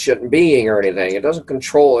sentient being or anything. It doesn't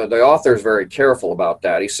control it. The author is very careful about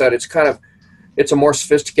that. He said it's a more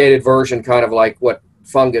sophisticated version, kind of like what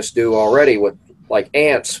fungus do already with like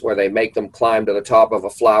ants, where they make them climb to the top of a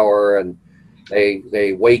flower and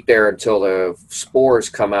they wait there until the spores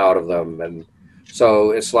come out of them. And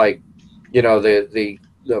so it's like, the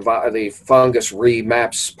fungus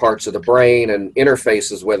remaps parts of the brain and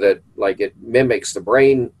interfaces with it, like it mimics the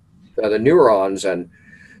brain, the neurons. And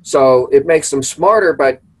so it makes them smarter,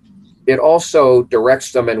 but it also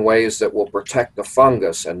directs them in ways that will protect the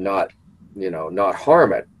fungus and not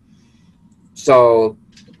harm it. So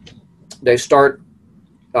they start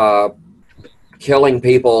killing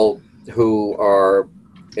people who are,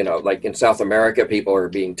 like in South America, people are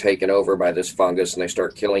being taken over by this fungus, and they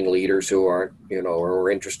start killing leaders who aren't, who are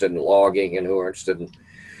interested in logging and who are interested in,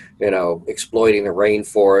 exploiting the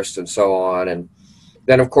rainforest and so on. And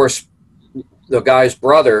then, of course, the guy's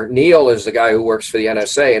brother, Neil, is the guy who works for the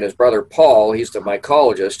NSA, and his brother, Paul, he's the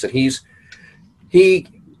mycologist, and he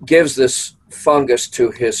gives this fungus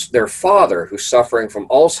to their father, who's suffering from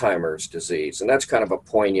Alzheimer's disease. And that's kind of a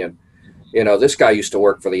poignant, this guy used to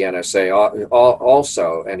work for the NSA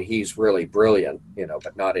also, and he's really brilliant,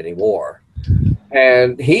 but not anymore.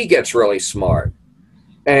 And he gets really smart.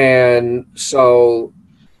 And so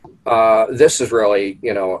this is really,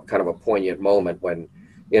 kind of a poignant moment when,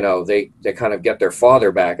 they kind of get their father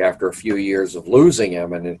back after a few years of losing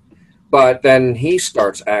him. But then he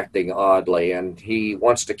starts acting oddly, and he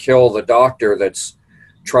wants to kill the doctor that's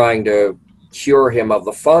trying to cure him of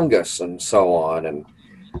the fungus and so on. And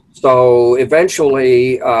so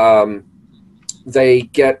eventually they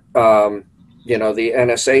get, the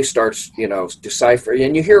NSA starts, deciphering.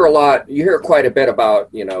 And you hear quite a bit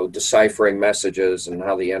about, deciphering messages and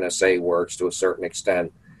how the NSA works to a certain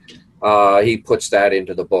extent. He puts that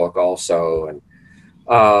into the book also. And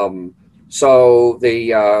so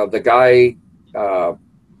the guy, I'm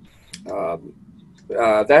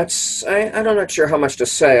not sure how much to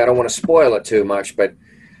say. I don't want to spoil it too much, but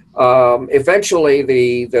eventually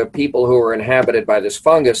the people who are inhabited by this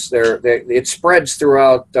fungus, it spreads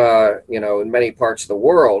throughout, in many parts of the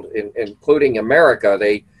world, including America.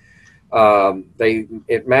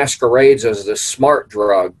 It masquerades as this smart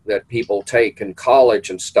drug that people take in college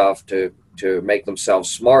and stuff to make themselves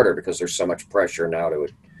smarter, because there's so much pressure now to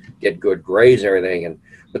get good grades and everything,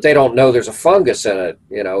 but they don't know there's a fungus in it.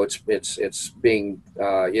 It's being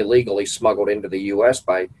illegally smuggled into the U.S.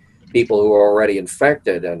 by people who are already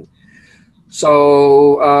infected. And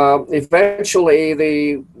so eventually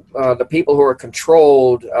the people who are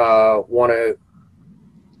controlled want to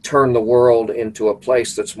turn the world into a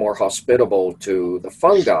place that's more hospitable to the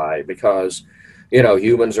fungi, because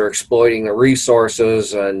humans are exploiting the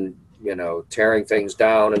resources and tearing things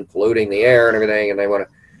down and polluting the air and everything, and they want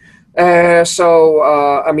to it's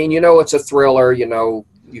a thriller. You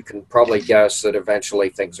can probably guess that eventually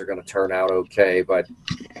things are going to turn out okay. But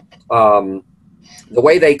the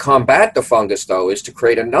way they combat the fungus, though, is to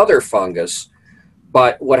create another fungus.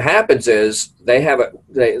 But what happens is they have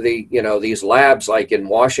these labs, like in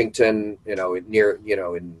Washington, near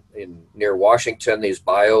Washington, these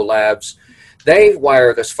bio labs. They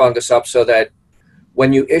wire this fungus up so that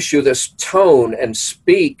when you issue this tone and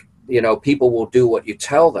speak, people will do what you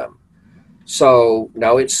tell them. So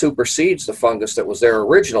now it supersedes the fungus that was there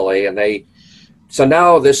originally, so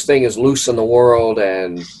now this thing is loose in the world.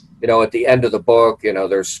 And at the end of the book,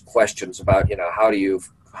 there's questions about how do you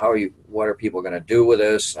what are people going to do with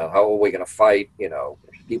this? How are we going to fight?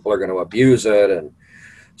 People are going to abuse it. And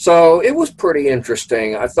so it was pretty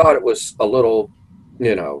interesting. I thought it was a little,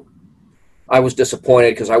 I was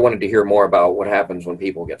disappointed because I wanted to hear more about what happens when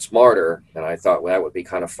people get smarter. And I thought, well, that would be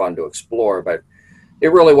kind of fun to explore, but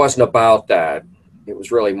it really wasn't about that. It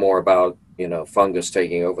was really more about, fungus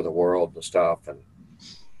taking over the world and stuff.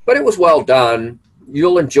 But it was well done.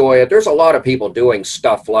 You'll enjoy it. There's a lot of people doing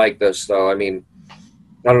stuff like this, though. I mean,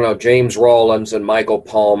 I don't know, James Rawlins and Michael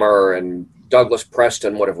Palmer and Douglas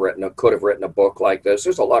Preston could have written a book like this.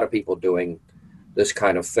 There's a lot of people doing this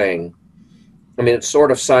kind of thing. I mean, it's sort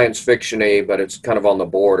of science fiction-y, but it's kind of on the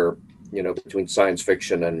border, between science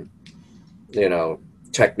fiction and,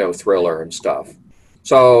 techno thriller and stuff.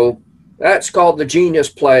 So that's called The Genius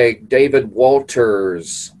Plague, David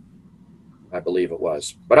Walters, I believe it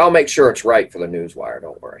was. But I'll make sure it's right for the Newswire,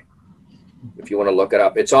 don't worry. If you want to look it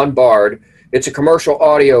up. It's on Bard. It's a commercial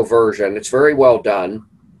audio version. It's very well done.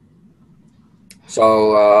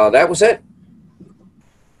 So that was it.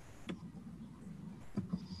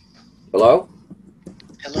 Hello?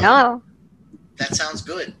 Hello. That sounds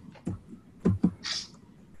good. And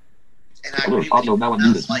I agree with you.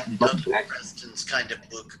 That's like Doug Preston's kind of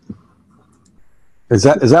book. Is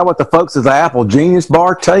that what the folks at the Apple Genius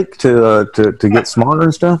Bar take to get smarter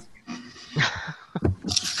and stuff?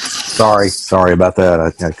 Sorry about that.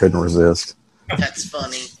 I couldn't resist. That's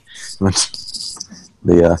funny.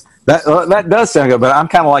 That does sound good, but I'm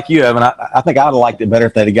kind of like you, Evan. I think I'd have liked it better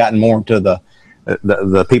if they'd have gotten more into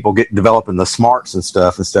the people developing the smarts and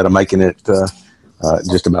stuff instead of making it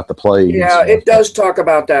just about the plague. Yeah, it does talk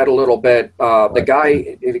about that a little bit.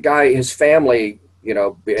 The guy, his family,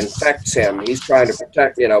 infects him. He's trying to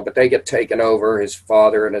protect, but they get taken over, his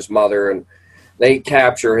father and his mother, and they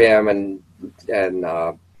capture him, and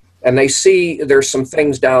they see there's some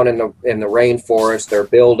things down in the rainforest. They're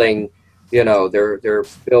building, they're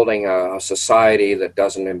building a society that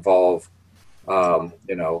doesn't involve,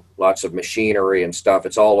 lots of machinery and stuff.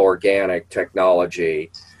 It's all organic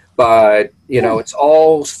technology. But, it's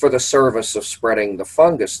all for the service of spreading the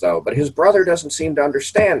fungus, though. But his brother doesn't seem to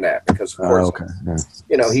understand that because, of course,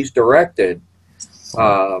 he's directed,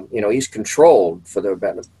 he's controlled for the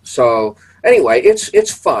benefit. So, anyway,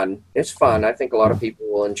 it's fun. It's fun. I think a lot of people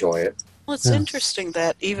will enjoy it. Well, it's interesting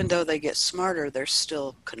that even though they get smarter, they're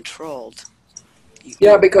still controlled.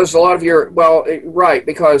 Yeah, because a lot of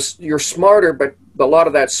because you're smarter, but a lot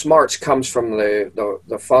of that smarts comes from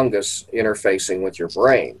the fungus interfacing with your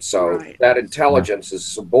brain. So that intelligence is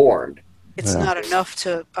suborned. It's not enough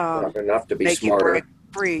to be make smarter. You break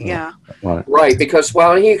free. Yeah. Right, because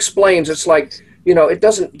he explains it's like, it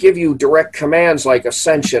doesn't give you direct commands like a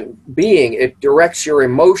sentient being. It directs your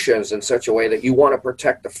emotions in such a way that you want to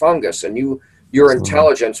protect the fungus, and your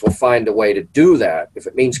intelligence will find a way to do that. If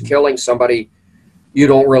it means killing somebody you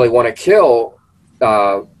don't really want to kill,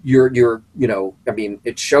 it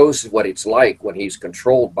shows what it's like when he's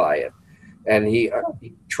controlled by it, and he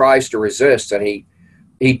tries to resist, and he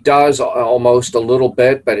does almost a little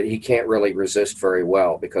bit, but he can't really resist very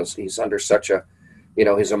well because he's under such a,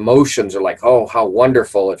 his emotions are like, oh, how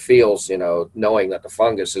wonderful it feels, knowing that the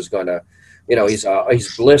fungus is going to,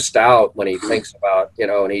 he's blissed out when he thinks about,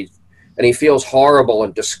 and he feels horrible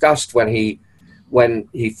and disgust when he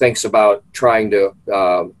thinks about trying to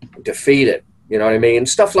defeat it. You know what I mean?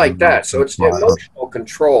 Stuff like that. So it's emotional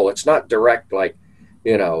control. It's not direct,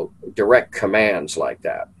 direct commands like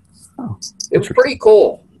that. It was pretty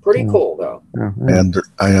cool. Pretty cool, though. And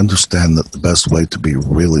I understand that the best way to be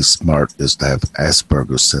really smart is to have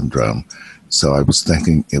Asperger's syndrome. So I was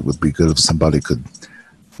thinking it would be good if somebody could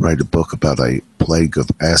write a book about a plague of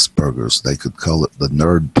Asperger's. They could call it the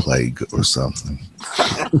nerd plague or something.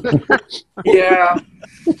 Yeah.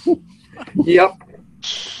 Yep.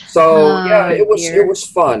 So it was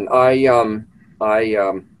fun.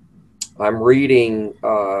 I'm reading.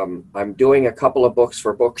 I'm doing a couple of books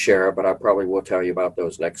for Bookshare, but I probably will tell you about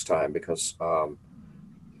those next time because I'm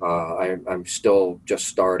still just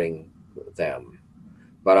starting them.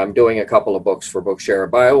 But I'm doing a couple of books for Bookshare.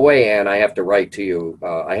 By the way, Ann, I have to write to you.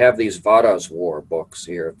 I have these Vada's War books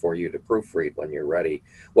here for you to proofread when you're ready.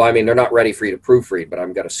 Well, I mean, they're not ready for you to proofread, but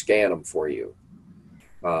I'm going to scan them for you.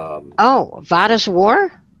 Vada's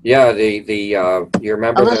War? Yeah, you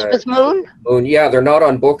remember Elizabeth Moon? Moon? Yeah, they're not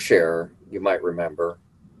on Bookshare. You might remember.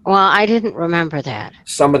 Well, I didn't remember that.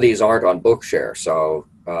 Some of these aren't on Bookshare, so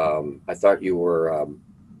I thought you were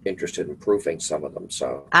interested in proofing some of them.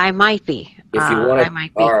 So I might be. If you want to, I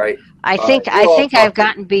might be. all right. I think I've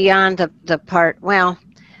gotten beyond the part. Well,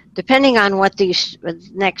 depending on what these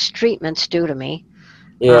next treatments do to me.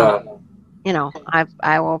 Yeah.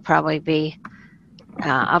 I will probably be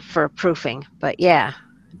up for proofing. But yeah,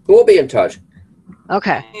 We'll be in touch.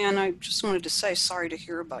 okay. And I just wanted to say sorry to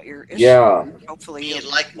hear about your issue. Yeah. Hopefully Yeah,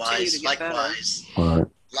 you'll continue likewise, to get better. likewise, All right.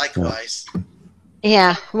 likewise.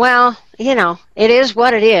 Yeah, well, it is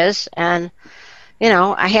what it is, and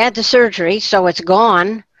I had the surgery, so it's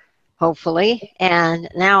gone, hopefully, and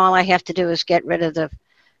now all I have to do is get rid of the,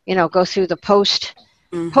 go through the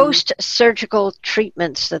post-surgical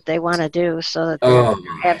treatments that they want to do, so that they're Oh,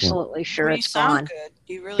 absolutely sure Well, you it's sound gone. good.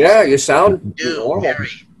 You really yeah, sound you sound Do normal. very.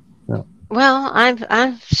 Well,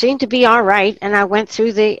 I seem to be all right, and I went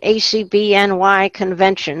through the ACBNY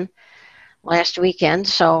convention last weekend,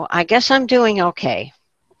 so I guess I'm doing okay.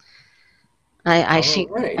 I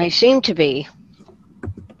Right. seem to be.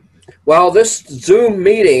 Well, this Zoom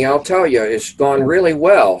meeting, I'll tell you, has gone really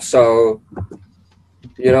well. So,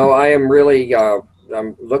 I am really,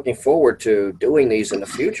 I'm looking forward to doing these in the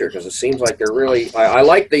future because it seems like they're really, I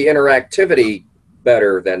like the interactivity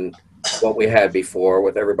better than what we had before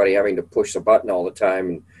with everybody having to push the button all the time.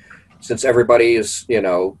 And since everybody is,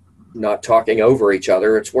 not talking over each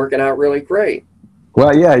other, it's working out really great.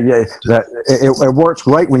 Well, yeah. It works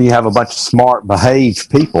great when you have a bunch of smart, behaved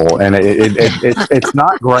people, and it's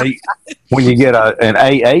not great when you get an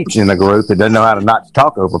AH in a group that doesn't know how to not to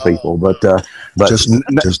talk over people. But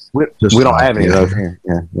we don't have any of those here.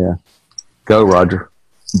 Yeah. Go, Roger.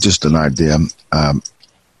 Just an idea.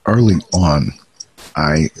 Early on,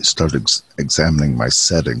 I started examining my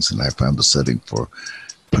settings, and I found a setting for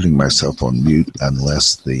putting myself on mute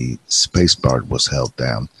unless the space bar was held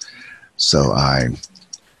down. So I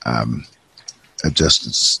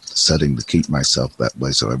adjusted setting to keep myself that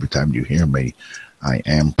way. So every time you hear me, I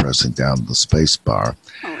am pressing down the space bar.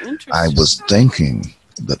 Oh, interesting. I was thinking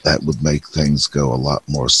that would make things go a lot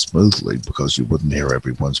more smoothly because you wouldn't hear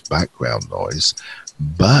everyone's background noise.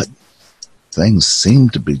 But things seem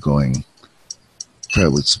to be going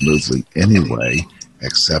fairly smoothly anyway,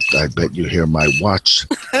 except I bet you hear my watch.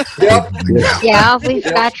 Yep. Yeah, we've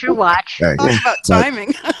got your watch. Okay. Talk about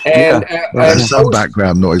timing. And, Some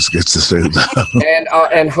background noise gets us through.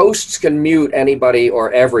 and hosts can mute anybody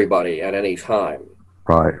or everybody at any time.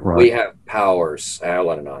 Right. We have powers.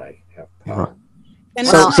 Alan and I have powers. And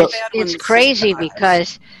Well, it's not bad when it's the crazy system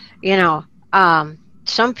because,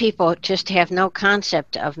 some people just have no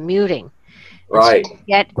concept of muting. Right. You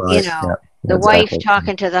get, Right, the exactly. wife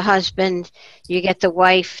talking to the husband, you get the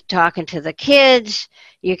wife talking to the kids,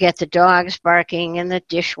 you get the dogs barking and the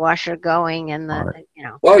dishwasher going and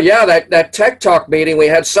Well, yeah, that Tech Talk meeting we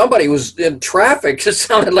had, somebody was in traffic. It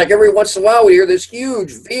sounded like every once in a while we hear this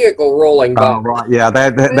huge vehicle rolling by. Right. Yeah. I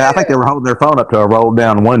think they were holding their phone up to a rolled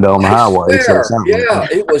down window on the highway. So it sounded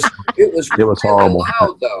like- it was It was really horrible.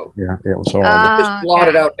 loud though. Yeah. It was horrible. It just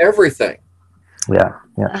blotted out everything. Yeah.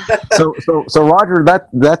 So Roger,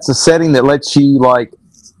 that's a setting that lets you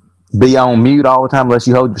be on mute all the time unless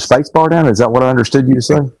you hold your space bar down. Is that what I understood you to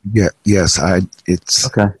say? Yeah. Yes.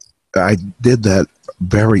 Okay. I did that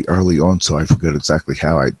very early on, so I forget exactly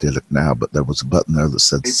how I did it now, but there was a button there that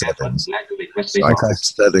said settings. So I clicked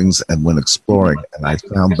settings and went exploring, and I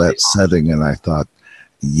found that setting, and I thought,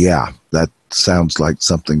 yeah, that sounds like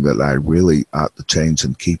something that I really ought to change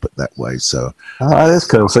and keep it that way. So That is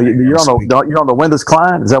cool. So you're on the Windows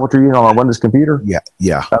client? Is that what you're using on a Windows computer?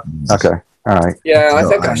 yeah. Okay. All right. Yeah, I No,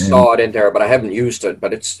 think I I saw it in there, but I haven't used it.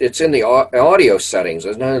 But it's in the audio settings,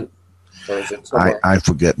 isn't it? Or is it somewhere? I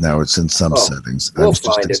forget now. It's in some settings. I we'll was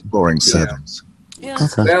just find it. exploring Yeah. settings. Yeah.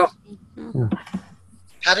 Okay. Yeah.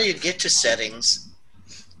 How do you get to settings?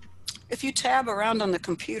 If you tab around on the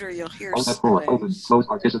computer, you'll hear Alt F4 open. Close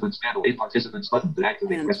participants panel. A participants button to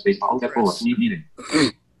activate. Press space. Alt F4. Leave meeting.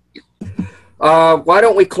 Why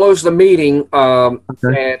don't we close the meeting, and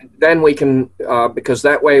then we can, because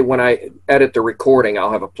that way when I edit the recording,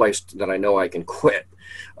 I'll have a place that I know I can quit.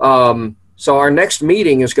 So our next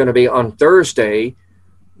meeting is going to be on Thursday,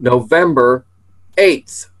 November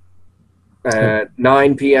 8th at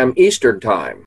 9 p.m. Eastern Time.